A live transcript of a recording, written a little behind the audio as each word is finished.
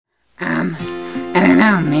I don't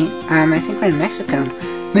know, mate. I think we're in Mexico.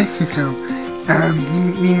 Mexico?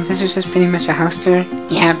 You mean this is just pretty much a house tour?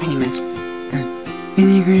 Yeah, pretty much.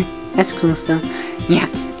 Really? That's cool still. Yeah.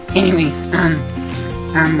 Anyways, I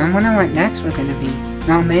wonder what next we're gonna be.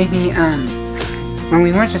 Well, maybe, well,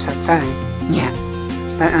 we were just outside. Yeah.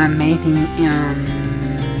 But, maybe,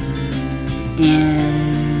 in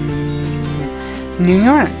New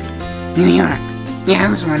York. New York. Yeah, I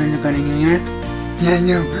was wanting to go to New York. Yeah,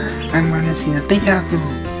 no, I want to see the Big Apple.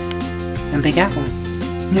 The Big Apple?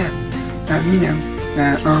 Yeah. You know,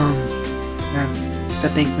 the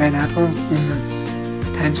big red apple in the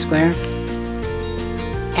Times Square.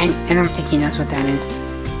 I don't think he knows what that is.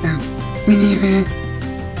 Oh, me neither.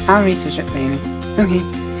 I'll research it later. Okay.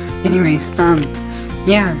 Anyways,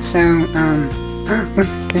 yeah, so, look,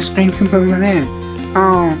 there's Green Coop over there.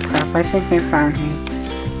 Oh, crap, I think they found me.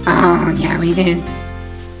 Oh, yeah, we did.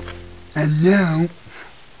 And now,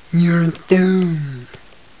 you're doomed.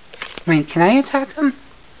 Wait, can I attack them?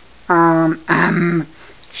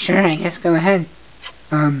 Sure, I guess go ahead.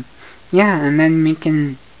 Yeah, and then we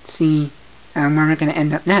can see, where we're gonna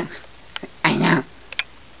end up next. I know.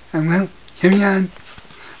 Well, carry on.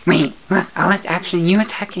 Wait, look, I'll let actually you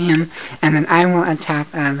attack him, and then I will attack,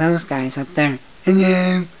 those guys up there.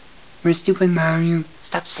 Hello, we're Super Mario.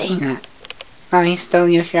 Stop saying that. Oh, he stole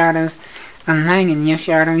Yoshiharu's line, and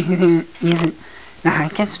Yoshiharu isn't, no, I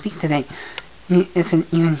can't speak today. He isn't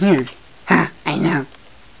even here. Ha, I know.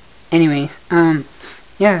 Anyways,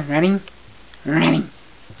 yeah, ready? Ready.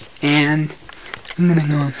 And I'm gonna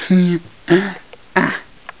go here.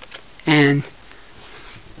 And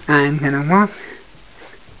I'm gonna walk.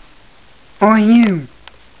 Or you.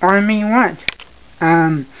 Or me what?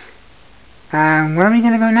 Where are we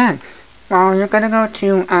gonna go next? Well, you're gonna go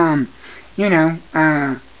to, you know,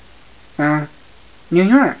 well, New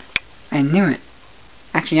York. I knew it.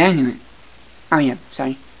 Actually, I knew it. Oh, yeah,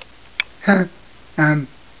 sorry. Huh,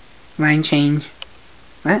 line change.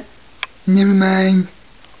 What? Never mind.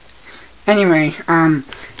 Anyway, I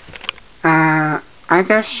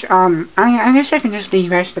guess I can just leave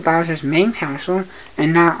guys to Bowser's main castle,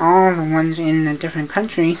 and not all the ones in the different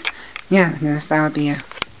countries. Yeah, because that would be a,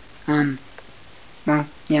 well,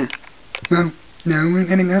 yeah. Well, now we're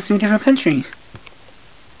gonna go through different countries.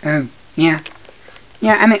 Oh, yeah.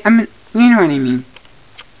 Yeah, I mean, you know what I mean.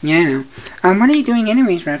 Yeah, I know. What are you doing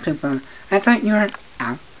anyways, Rakupo? I thought you were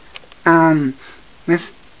out.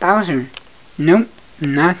 With Bowser. Nope,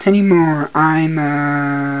 not anymore. I'm,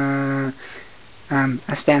 a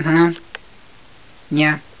standalone.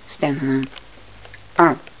 Yeah, standalone.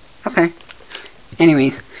 Oh, okay.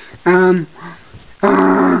 Anyways, oh,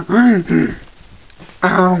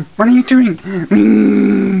 what are you doing?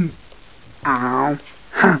 Ow.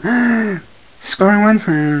 Score one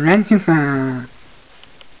for Renkufa.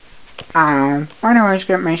 Ow, why do I always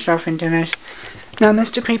get myself into this? No,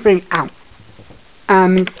 Mr. Creeper, ow.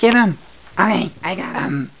 Get him. Okay, I got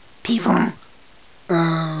him. People.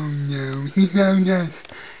 Oh no, he found us.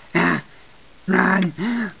 Run.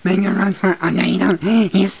 Make a run for it. Oh no, you don't.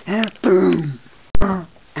 He's, boom. Oh,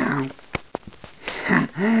 ow.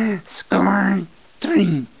 Score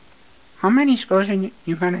 3. How many scores are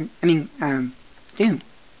you gonna, do?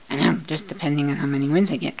 I know, just depending on how many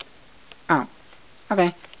wins I get. Oh,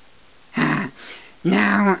 okay.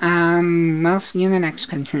 Now, we'll see you in the next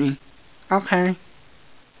country. Okay.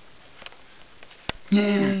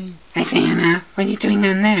 Yay! I say, Anna, what are you doing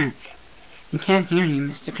down there? You can't hear you,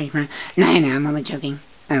 Mr. Creeper. No, I know, I'm only joking.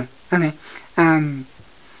 Oh, okay.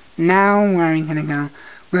 Now where are we gonna go?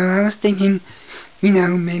 Well, I was thinking, you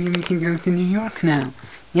know, maybe we can go to New York now.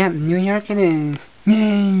 Yep, New York it is.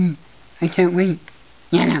 Yay! I can't wait.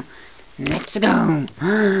 Yeah, no. Let's go!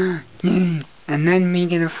 Yay! And then we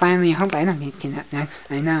get to finally, I hope I don't get kidnapped next.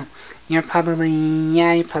 I know. You're probably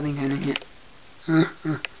gonna get.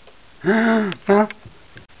 Well,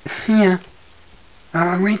 yeah.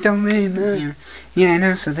 Wait, don't leave. Yeah, I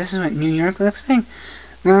know, so this is what New York looks like?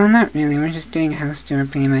 Well, not really, we're just doing a house tour,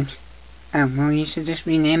 pretty much. Oh, well, you should just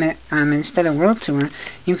rename it, instead of World Tour,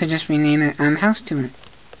 you could just rename it, House Tour.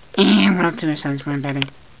 World Tour sounds more better.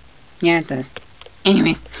 Yeah, it does.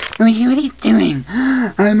 Anyways, Luigi, what are you doing?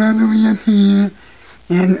 I'm all the way up here,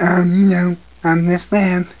 and, you know, this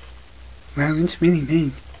lab. Wow, it's really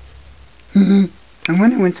big. I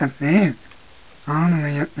wonder what's up there. All the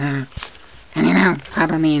way up there. I don't know,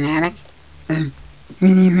 probably an attic.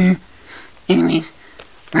 Me neither. Anyways,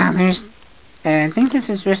 well, there's, I think this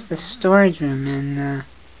is just the storage room and,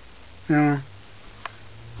 you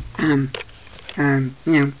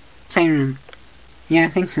know, playroom. Yeah, I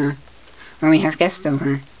think so. Well, we have guests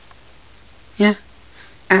over. Yeah.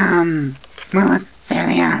 Well, look, there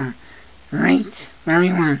they are. right where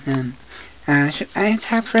we want them. Should I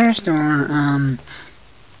attack first, or,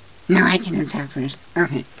 no, I can attack first.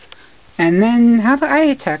 Okay. And then, how do I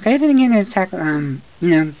attack? I didn't get an attack,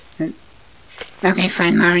 okay,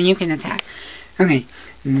 fine, Mario, you can attack. Okay.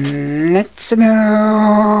 Let's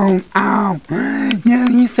go! Ow! No,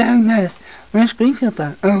 he found us! Where's Greenfield?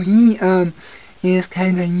 Oh, he is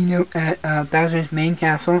kinda, at, Bowser's main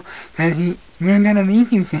castle, cause we're gonna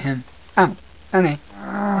leave you to him. Oh, okay.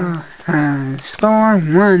 Score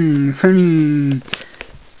 1 for me.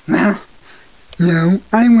 Well, no,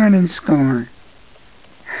 I wanted score.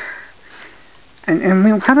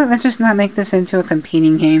 And how about let's just not make this into a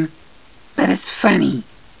competing game? But it's funny.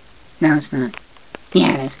 No, it's not.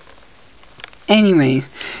 Yeah, it is. Anyways,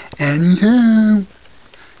 anyhow,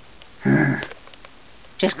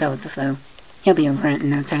 just go with the flow. He'll be over it in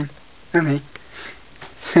no time. Okay.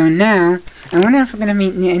 So now, I wonder if we're gonna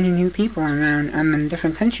meet any new people around in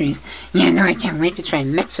different countries. Yeah, no, I can't wait to try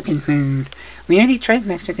Mexican food. We already tried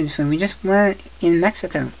Mexican food. We just were in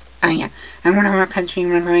Mexico. Oh yeah, I wonder what country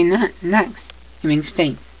we're going next. I mean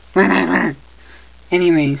state. Whatever.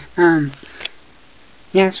 Anyways,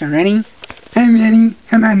 yes, we're ready? I'm ready.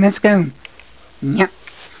 Come on, let's go. Yep.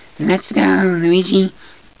 Let's go, Luigi.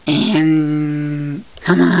 And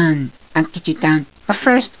come on, I'll get you down. But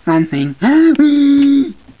first, one thing. Now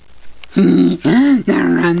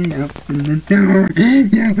run, open the door.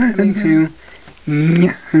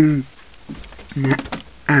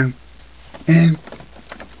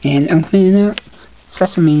 And open up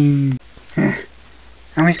sesame.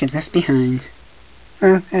 I always get left behind.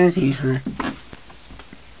 Well, as usual.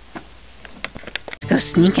 Let's go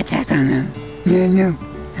sneak attack on them. Yeah, no.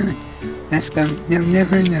 Come on. Let's go. They'll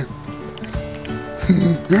never know.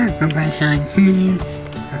 Go behind here.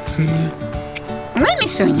 Why am I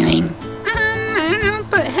so annoying? I don't know,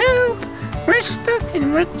 but help! We're stuck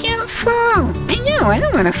and we can't fall. I know, I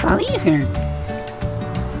don't want to fall either.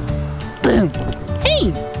 Boom.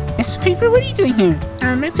 Hey! Mr. Creeper, what are you doing here?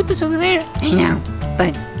 My Poopa's over there. I know,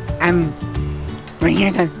 but we're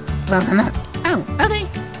here to blow them up. Oh, okay.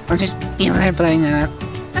 I'll just be over there blowing them up.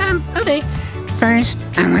 Okay. First,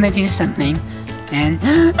 I want to do something. And,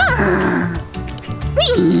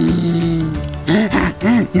 whee!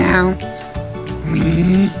 Now,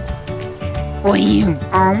 whee! Oi, you!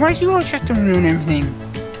 Oh, why'd you always have to ruin everything?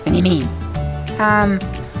 What do you mean?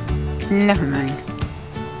 Never mind.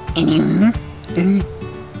 Anywho,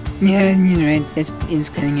 yeah, you're right, this is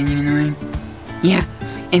kind of getting annoying. Yeah,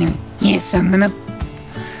 anyway, yes, I'm gonna...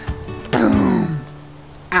 Boom!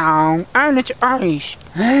 Ow, that's Irish!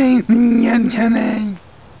 Hey, I'm coming!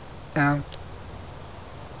 Oh.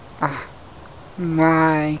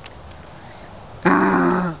 Why?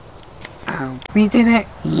 Oh. We did it?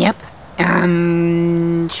 Yep.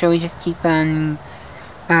 Shall we just keep on,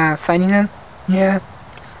 fighting them? Yeah,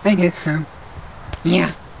 I guess so.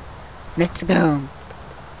 Yeah. Let's go.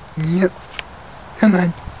 Yep. Come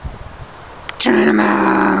on. Turn them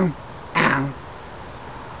out! Ow.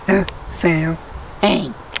 Fail.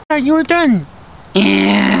 Hey. You're done!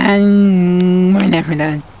 And we're never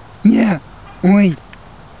done. Yeah. Oi.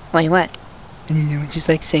 Oi, what? I don't know, it's just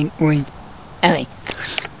like saying oi. Oi.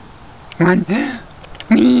 One.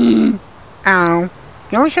 Whee! Ow.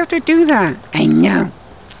 You always have to do that. I know.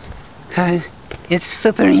 Cause it's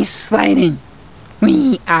slippery sliding.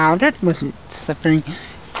 Whee! Ow, that wasn't slippery.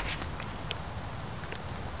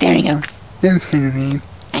 There we go. That was kind of lame.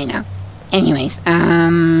 I know. Anyways,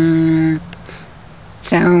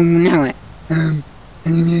 so now what? I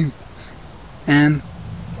don't know.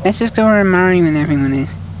 Let's just go where Mario and everyone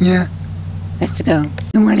is. Yeah. Let's go.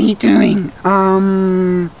 What are you doing?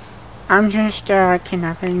 I'm just,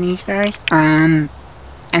 kidnapping these guys. I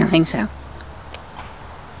don't think so.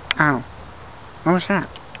 Oh. What was that?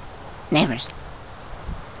 Neighbors.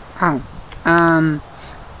 Oh.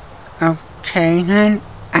 Okay then.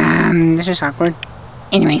 This is awkward.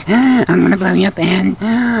 Anyways, I'm gonna blow you up and,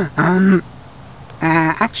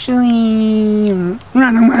 actually,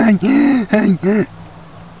 run away.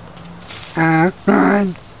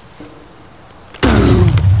 Run.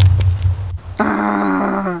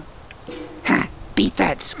 Ha! Beat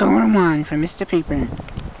that. Score 1 for Mr. Creeper.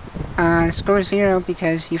 Score 0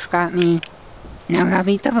 because you forgot me. Now that'll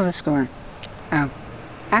be double the score. Oh.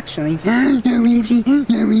 Actually, Luigi.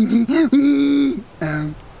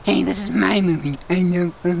 Hey, this is my movie. I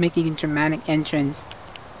know, I'm making a dramatic entrance.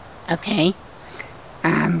 Okay.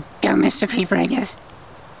 Go Mr. Creeper, I guess.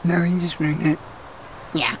 No, you just ruined it.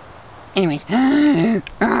 Yeah. Anyways.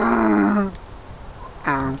 Oh.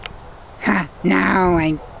 Ha, now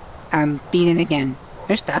I, beat it again.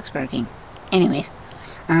 There's dogs barking. Anyways.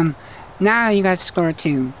 Now you got score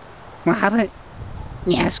 2. Well, how about,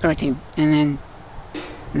 yeah, score 2. And then,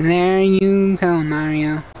 there you go,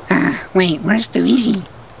 Mario. Wait, where's Luigi?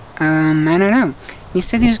 I don't know. He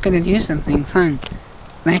said he was gonna do something fun.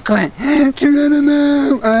 Like what?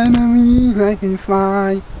 Geronimo, I believe I can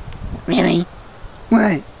fly. Really?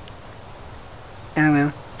 What?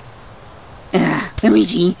 LOL.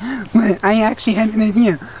 Luigi, what? I actually had an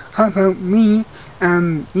idea. How about we,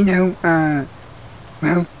 well,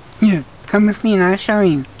 here, come with me and I'll show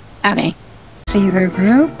you. Okay. See the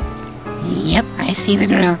grill? Yep, I see the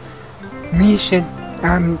grill. We should,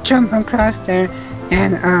 jump across there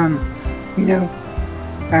and,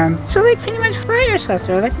 so like pretty much fly ourselves,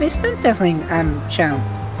 or like my stunt definitely, show.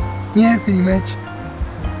 Yeah, pretty much.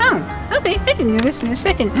 Oh, okay, I can do this in a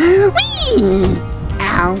second. Whee!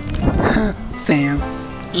 Ow. Fail.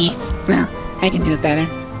 Well, I can do it better.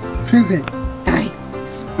 Prove it. Alright.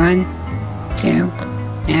 1, 2,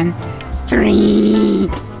 and 3.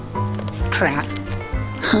 Crap.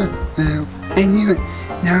 Well, I knew it.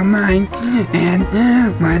 Now mine. And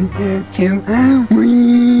 1, 2,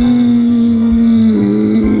 whee!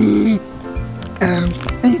 Oh,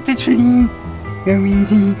 I hit the tree.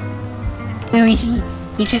 Luigi. Luigi,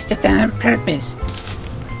 you just did that on purpose.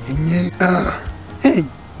 I know. Oh, hey.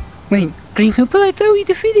 Wait, Green Koopa, I thought we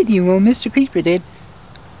defeated you. Well, Mr. Creeper did.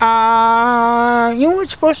 You weren't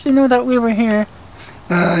supposed to know that we were here.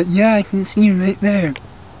 Yeah, I can see you right there.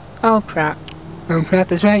 Oh, crap. Oh, crap,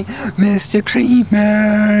 that's right. Mr.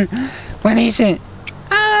 Creeper. What is it?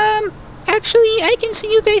 Actually, I can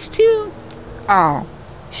see you guys too. Oh,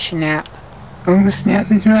 snap. Oh, snap,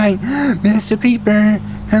 that's right. Mr. Creeper,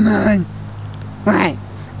 come on. What?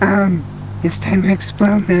 It's time to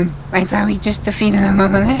explode them. I thought we just defeated them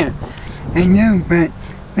over there. I know, but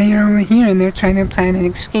they are over here and they're trying to plan an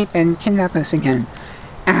escape and kidnap us again.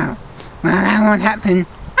 Ow. Well, that won't happen.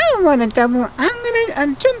 I don't want to double. I'm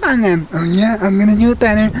gonna jump on them. Oh yeah, I'm gonna do it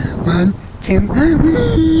better. 1, 2,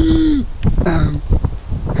 oh.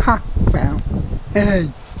 Ha, well. Hey.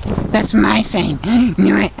 That's my saying.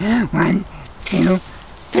 Knew it. 1, 2,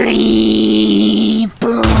 3.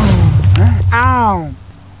 Boom. Ow.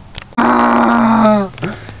 Ah!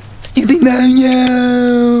 Stupid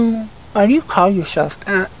Mario! Why do you call yourself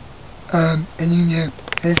that? I don't know.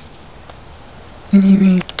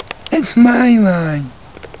 That's my line.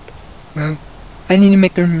 Well, I need to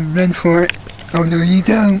make a run for it. Oh no, you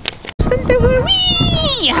don't.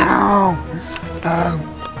 Ow!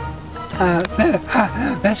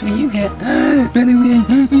 That's what you get. Run away!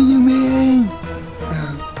 Run away!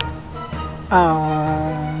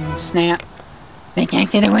 Oh, snap. They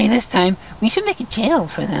can't get away this time. We should make a jail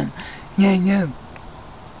for them. Yeah, I know.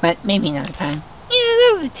 But maybe another time. Yeah,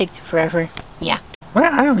 that would take forever. Yeah.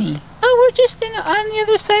 Where are we? Oh, we're just on the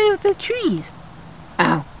other side of the trees.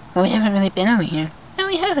 Oh, well, we haven't really been over here. No,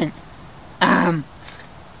 we haven't.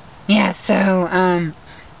 Yeah, so,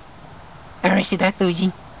 alright, see that,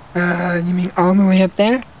 Luigi? You mean all the way up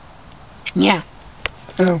there? Yeah.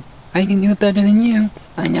 Oh, I can do it better than you.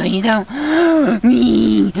 Oh, no, you don't.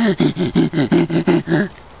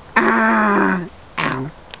 Ah! Ow.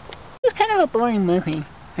 It was kind of a boring movie.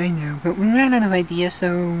 I know, but we ran out of ideas, so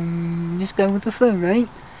just go with the flow, right?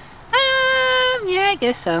 Yeah, I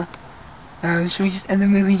guess so. Should we just end the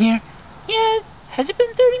movie here? Yeah, has it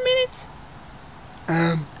been 30 minutes?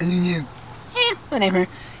 I don't know. Yeah, whatever.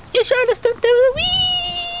 You sure to start the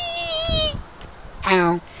wee!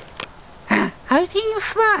 Ow. How do you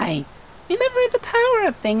fly? Remember the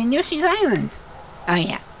power-up thing in Yoshi's Island? Oh,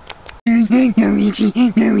 yeah. Luigi,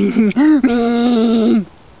 Luigi,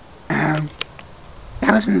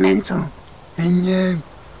 that was mental. I know.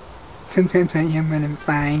 Sometimes I am when I'm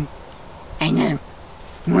flying. I know.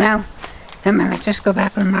 Well, come on, let's just go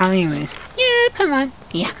back where Mario is. Yeah, come on.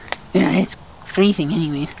 Yeah, it's freezing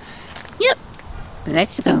anyways. Yep.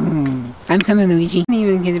 Let's go. I'm coming, Luigi. I'm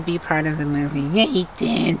even gonna be part of the movie. Yeah, he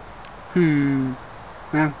did.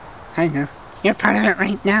 Well, kind of. You're part of it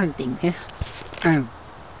right now, Dingus. Oh.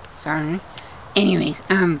 Sorry. Anyways,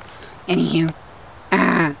 anywho,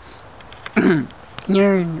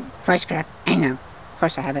 your voice crack. I know. Of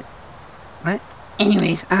course I have it. What?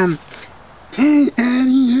 Anyways, anywho,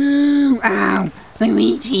 ow,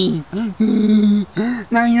 Luigi.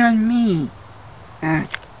 Now you're on me.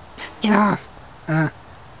 Get off.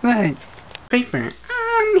 What? Creeper.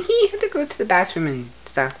 He had to go to the bathroom and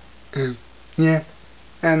stuff. Yeah.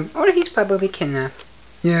 Or he's probably kidnapped.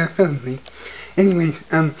 Yeah, probably. Anyways,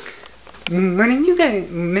 what are you guys,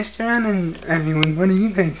 Mr. M and everyone, what are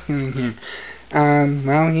you guys doing here?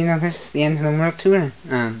 Well, you know, this is the end of the World Tour,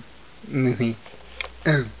 movie.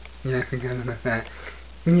 Oh, yeah, I forgot about that.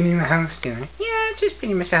 You mean a house tour? Yeah, it's just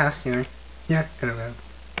pretty much a house tour. Yeah, LOL.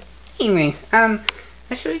 Anyways,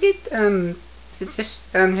 should we get, just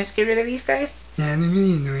get rid of these guys? Yeah, they're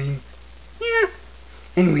really annoying. Yeah.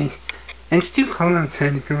 Anyways, and it's too cold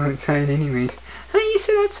outside to go outside anyways. How you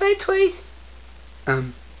sit outside twice?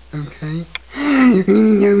 Okay.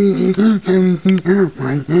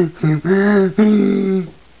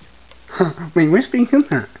 Wait, where's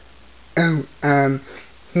Bigluigifan? Oh,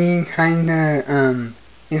 He kinda,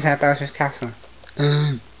 is at Bowser's castle.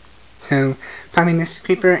 So, probably Mr.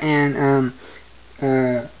 Creeper and,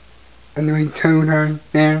 annoying Toad are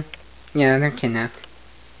there. Yeah, they're kidnapped.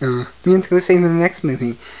 Uh, We have to go save them in the next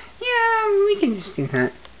movie. Yeah, we can just do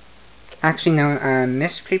that. Actually, no,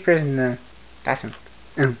 Mr. Creeper is in the bathroom.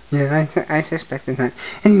 oh, Yeah, I suspected that.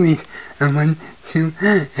 Anyways, 1, 2,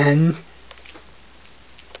 and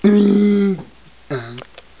 3.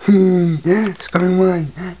 Score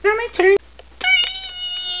 1. Now my turn.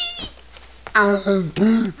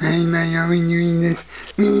 3. Hey, man, are we doing this?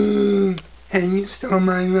 Hey, you stole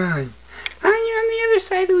my line. You're on the other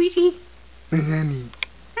side, Luigi. What does that mean?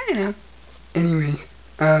 I don't know. Anyways,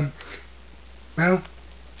 well,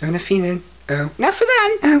 I'm defeated. oh. Not for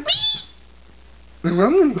that. Whee! Well,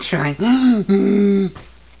 I'm gonna try.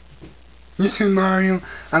 Super Mario,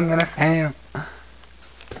 I'm gonna fail.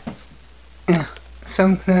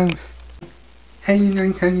 so close. Hey, you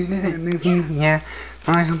know, Toad, you did it. Yeah.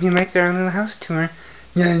 Well, I hope you liked our little house tour.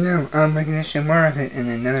 Yeah, I know. We're gonna show more of it in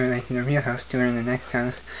another, like, in a real house tour in the next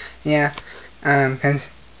house. Yeah. Cause,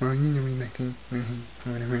 well, you know, we like it,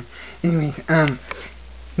 or whatever. anyways,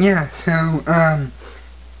 yeah, so,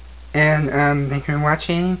 thank you for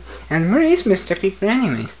watching, and where is Mr. Creeper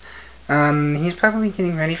anyways? He's probably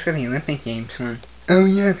getting ready for the Olympic Games one. Oh,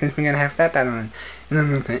 yeah, Because we're gonna have that battle in a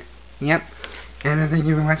little bit. Yep. and thank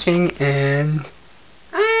you for watching, and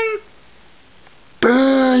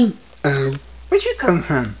bye! Oh, Where'd you come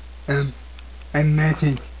from? I'm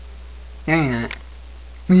magic. No, you're not.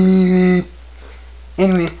 Me.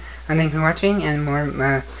 Anyways, thank you for watching, and more,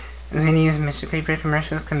 videos of Mr. Creeper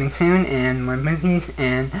commercials coming soon, and more movies,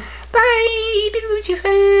 and bye, Bigluigifan!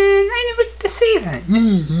 I never get to say that. Yeah,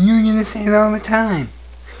 you're gonna say it all the time.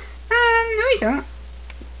 No, he don't.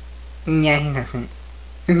 Yeah, he doesn't.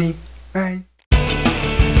 Okay, bye.